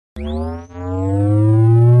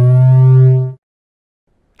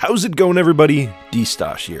How's it going, everybody?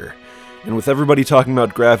 Destauch here. And with everybody talking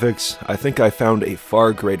about graphics, I think I found a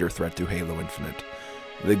far greater threat to Halo Infinite: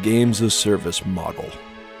 the Games as Service model.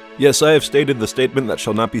 Yes, I have stated the statement that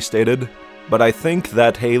shall not be stated, but I think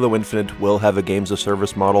that Halo Infinite will have a Games as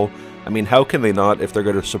Service model. I mean, how can they not if they're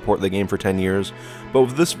going to support the game for 10 years? But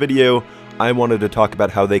with this video, I wanted to talk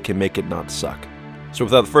about how they can make it not suck. So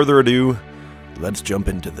without further ado, let's jump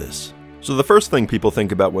into this. So the first thing people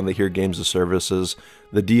think about when they hear Games as Service is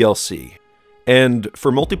the DLC. And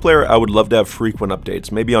for multiplayer, I would love to have frequent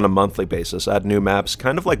updates, maybe on a monthly basis, add new maps,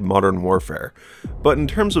 kind of like Modern Warfare. But in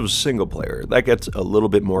terms of single player, that gets a little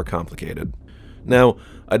bit more complicated. Now,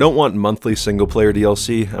 I don't want monthly single player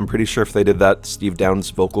DLC. I'm pretty sure if they did that, Steve Downes'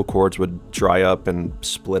 vocal cords would dry up and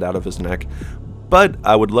split out of his neck. But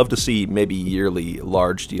I would love to see maybe yearly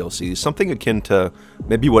large DLCs, something akin to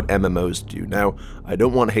maybe what MMOs do. Now, I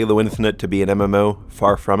don't want Halo Infinite to be an MMO,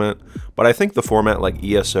 far from it, but I think the format like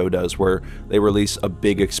ESO does, where they release a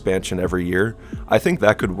big expansion every year, I think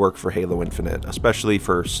that could work for Halo Infinite, especially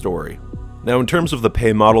for story. Now, in terms of the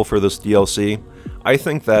pay model for this DLC, I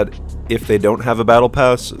think that if they don't have a battle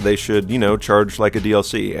pass, they should, charge like a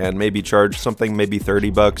DLC, and maybe charge something, maybe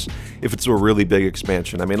 $30 if it's a really big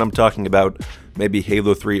expansion. I mean, I'm talking about maybe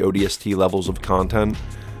Halo 3 ODST levels of content,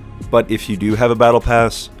 but if you do have a battle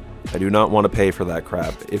pass, I do not want to pay for that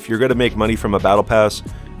crap. If you're going to make money from a battle pass,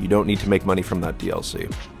 you don't need to make money from that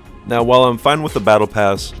DLC. Now, while I'm fine with the battle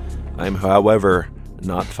pass, I'm, however,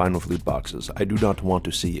 not fine with loot boxes. I do not want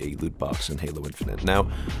to see a loot box in Halo Infinite. Now,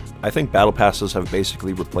 I think battle passes have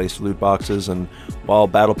basically replaced loot boxes, and while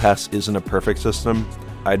battle pass isn't a perfect system,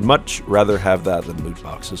 I'd much rather have that than loot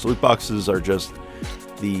boxes. Loot boxes are just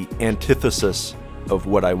the antithesis of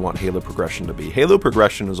what I want Halo Progression to be. Halo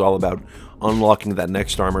Progression is all about unlocking that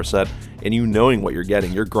next armor set and you knowing what you're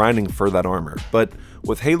getting. You're grinding for that armor. But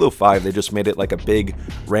with Halo 5, they just made it like a big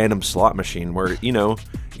random slot machine where,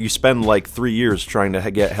 you spend like 3 years trying to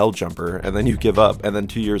get Helljumper and then you give up, and then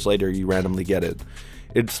 2 years later you randomly get it.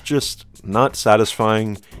 It's just not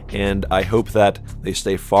satisfying, and I hope that they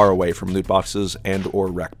stay far away from loot boxes and or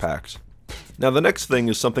rec packs. Now, the next thing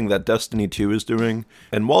is something that Destiny 2 is doing,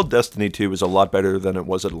 and while Destiny 2 is a lot better than it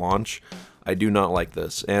was at launch, I do not like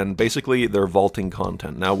this, and basically they're vaulting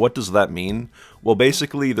content. Now, what does that mean? Well,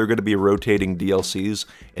 basically they're going to be rotating DLCs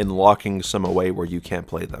and locking some away where you can't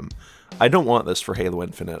play them. I don't want this for Halo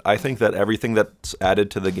Infinite. I think that everything that's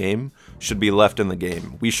added to the game should be left in the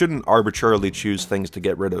game. We shouldn't arbitrarily choose things to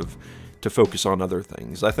get rid of to focus on other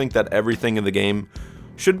things. I think that everything in the game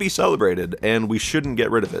should be celebrated, and we shouldn't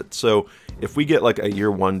get rid of it. So if we get like a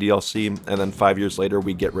year 1 DLC, and then 5 years later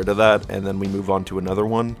we get rid of that, and then we move on to another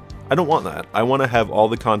one, I don't want that. I want to have all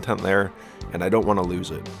the content there, and I don't want to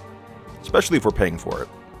lose it. Especially if we're paying for it.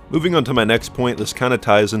 Moving on to my next point, this kind of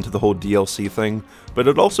ties into the whole DLC thing, but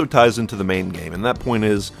it also ties into the main game, and that point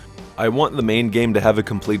is, I want the main game to have a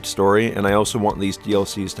complete story, and I also want these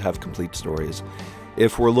DLCs to have complete stories.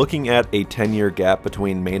 If we're looking at a 10-year gap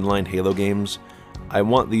between mainline Halo games, I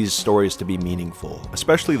want these stories to be meaningful,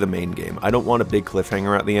 especially the main game. I don't want a big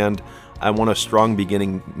cliffhanger at the end. I want a strong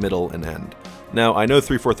beginning, middle, and end. Now, I know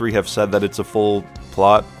 343 have said that it's a full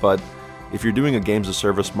plot, but if you're doing a Games as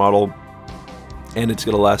Service model, and it's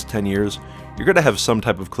going to last 10 years, you're going to have some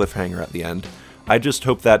type of cliffhanger at the end. I just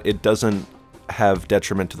hope that it doesn't have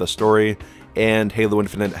detriment to the story, and Halo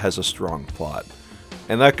Infinite has a strong plot.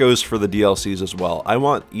 And that goes for the DLCs as well. I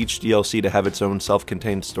want each DLC to have its own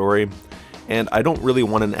self-contained story, and I don't really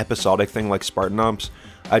want an episodic thing like Spartan Ops.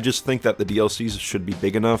 I just think that the DLCs should be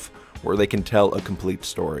big enough where they can tell a complete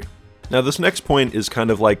story. Now, this next point is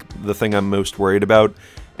kind of like the thing I'm most worried about,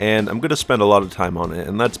 and I'm going to spend a lot of time on it,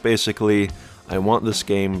 and that's basically, I want this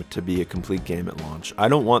game to be a complete game at launch. I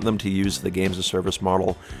don't want them to use the Games as Service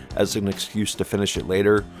model as an excuse to finish it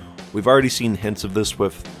later. We've already seen hints of this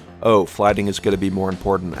with, flagging is going to be more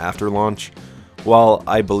important after launch. While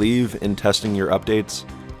I believe in testing your updates,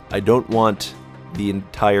 I don't want the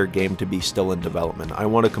entire game to be still in development. I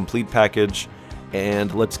want a complete package,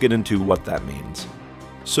 and let's get into what that means.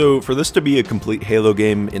 So for this to be a complete Halo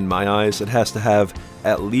game, in my eyes, it has to have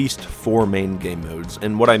at least 4 main game modes.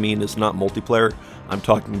 And what I mean is not multiplayer, I'm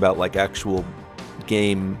talking about like actual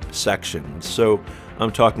game sections. So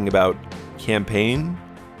I'm talking about campaign,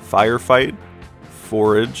 firefight,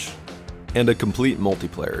 forage, and a complete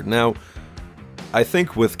multiplayer. Now, I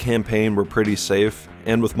think with campaign we're pretty safe,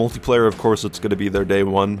 and with multiplayer, of course, it's going to be there day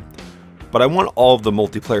 1. But I want all of the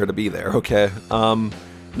multiplayer to be there, okay?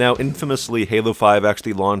 Now, infamously, Halo 5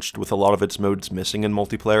 actually launched with a lot of its modes missing in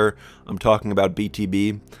multiplayer. I'm talking about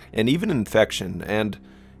BTB, and even Infection, and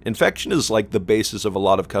Infection is like the basis of a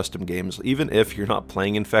lot of custom games. Even if you're not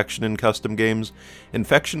playing Infection in custom games,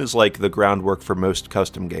 Infection is like the groundwork for most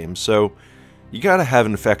custom games, so you gotta have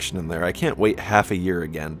Infection in there. I can't wait half a year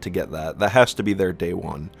again to get that. That has to be there day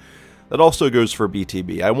one. That also goes for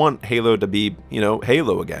BTB. I want Halo to be, you know,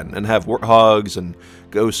 Halo again, and have warthogs and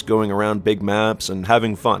ghosts going around big maps and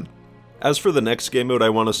having fun. As for the next game mode I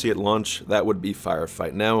want to see at launch, that would be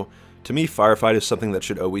Firefight. Now, to me, Firefight is something that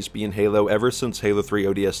should always be in Halo. Ever since Halo 3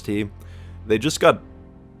 ODST, they just got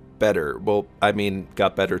better. Well, I mean,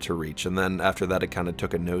 got better to Reach, and then after that it kind of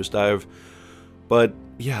took a nosedive. But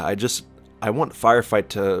yeah, I want Firefight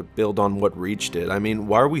to build on what Reach did. I mean,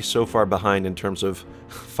 why are we so far behind in terms of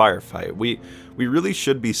Firefight? We really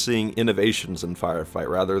should be seeing innovations in Firefight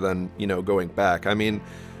rather than, you know, going back. I mean,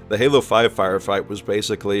 the Halo 5 Firefight was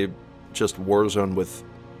basically just Warzone with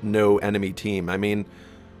no enemy team. I mean,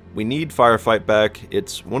 we need Firefight back.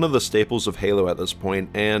 It's one of the staples of Halo at this point,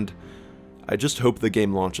 and I just hope the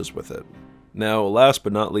game launches with it. Now, last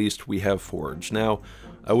but not least, we have Forge. Now,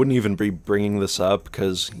 I wouldn't even be bringing this up,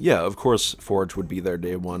 because, yeah, of course Forge would be there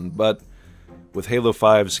day one, but with Halo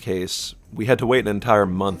 5's case, we had to wait an entire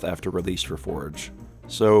month after release for Forge.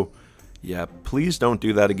 So, yeah, please don't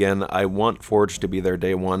do that again. I want Forge to be there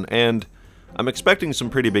day one, and I'm expecting some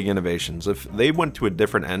pretty big innovations. If they went to a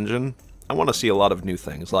different engine, I want to see a lot of new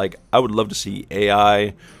things. Like, I would love to see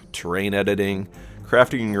AI, terrain editing,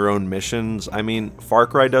 crafting your own missions. I mean, Far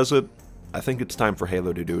Cry does it. I think it's time for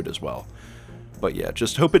Halo to do it as well. But yeah,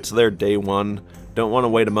 just hope it's there day one. Don't want to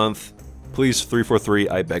wait a month. Please, 343,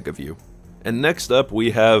 I beg of you. And next up,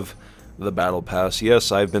 we have the Battle Pass.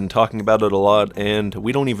 Yes, I've been talking about it a lot, and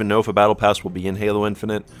we don't even know if a Battle Pass will be in Halo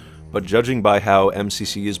Infinite, but judging by how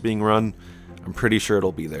MCC is being run, I'm pretty sure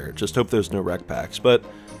it'll be there. Just hope there's no rec packs. But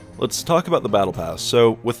let's talk about the Battle Pass.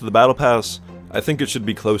 So, with the Battle Pass, I think it should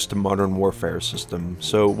be close to Modern Warfare system.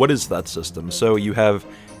 So, what is that system? So, you have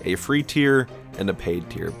a free tier and a paid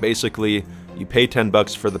tier. Basically, you pay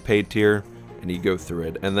 $10 for the paid tier, and you go through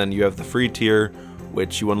it. And then you have the free tier,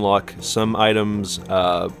 which you unlock some items,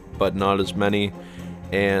 but not as many.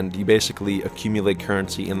 And you basically accumulate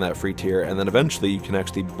currency in that free tier, and then eventually you can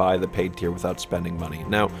actually buy the paid tier without spending money.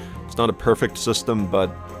 Now, it's not a perfect system,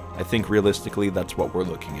 but I think realistically that's what we're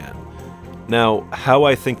looking at. Now, how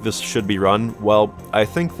I think this should be run? Well, I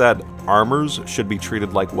think that armors should be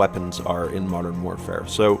treated like weapons are in Modern Warfare.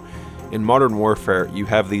 So, in Modern Warfare, you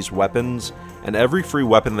have these weapons, and every free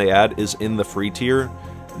weapon they add is in the free tier.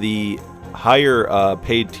 The higher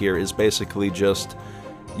paid tier is basically just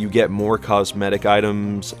you get more cosmetic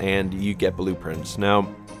items and you get blueprints. Now,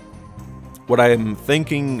 what I'm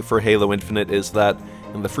thinking for Halo Infinite is that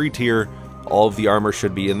in the free tier, all of the armor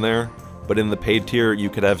should be in there, but in the paid tier, you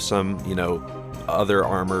could have some, you know, other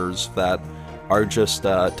armors that are just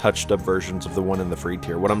touched up versions of the one in the free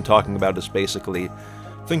tier. What I'm talking about is basically,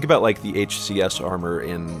 think about like the HCS armor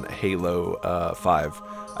in Halo 5.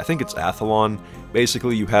 I think it's Athlon.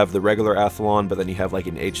 Basically, you have the regular Athlon, but then you have like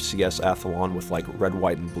an HCS Athlon with like red,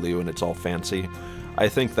 white, and blue, and it's all fancy. I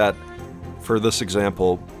think that for this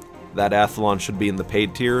example, that Athlon should be in the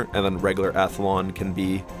paid tier, and then regular Athlon can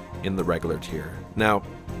be in the regular tier. Now,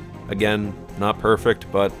 again, not perfect,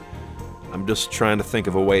 but I'm just trying to think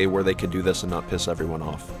of a way where they could do this and not piss everyone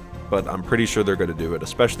off. But I'm pretty sure they're going to do it,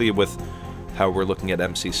 especially with how we're looking at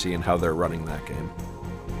MCC and how they're running that game.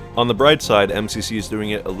 On the bright side, MCC is doing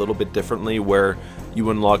it a little bit differently, where you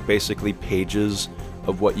unlock basically pages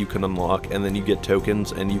of what you can unlock, and then you get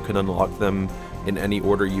tokens, and you can unlock them in any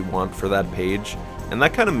order you want for that page. And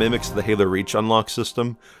that kind of mimics the Halo Reach unlock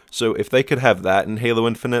system, so if they could have that in Halo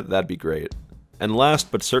Infinite, that'd be great. And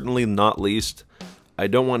last, but certainly not least, I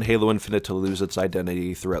don't want Halo Infinite to lose its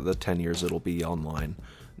identity throughout the 10 years it'll be online.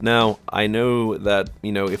 Now, I know that,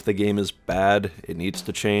 you know, if the game is bad, it needs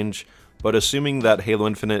to change, but assuming that Halo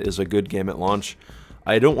Infinite is a good game at launch,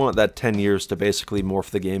 I don't want that 10 years to basically morph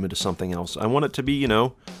the game into something else. I want it to be, you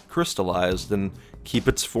know, crystallized and keep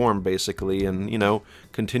its form, basically, and, you know,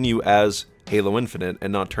 continue as Halo Infinite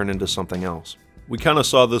and not turn into something else. We kind of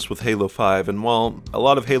saw this with Halo 5, and while a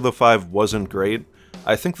lot of Halo 5 wasn't great,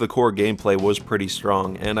 I think the core gameplay was pretty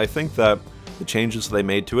strong, and I think that the changes they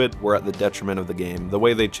made to it were at the detriment of the game. The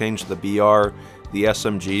way they changed the BR, the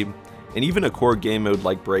SMG, and even a core game mode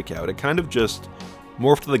like Breakout, it kind of just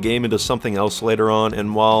morphed the game into something else later on,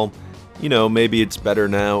 and while, you know, maybe it's better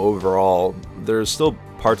now overall, there's still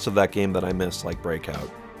parts of that game that I miss, like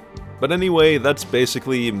Breakout. But anyway, that's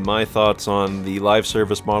basically my thoughts on the live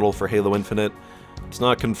service model for Halo Infinite. It's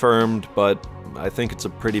not confirmed, but I think it's a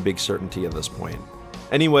pretty big certainty at this point.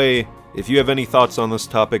 Anyway, if you have any thoughts on this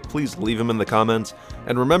topic, please leave them in the comments.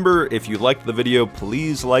 And remember, if you liked the video,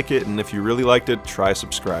 please like it, and if you really liked it, try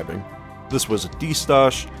subscribing. This was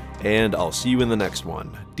Destauch, and I'll see you in the next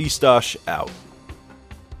one. Destauch out.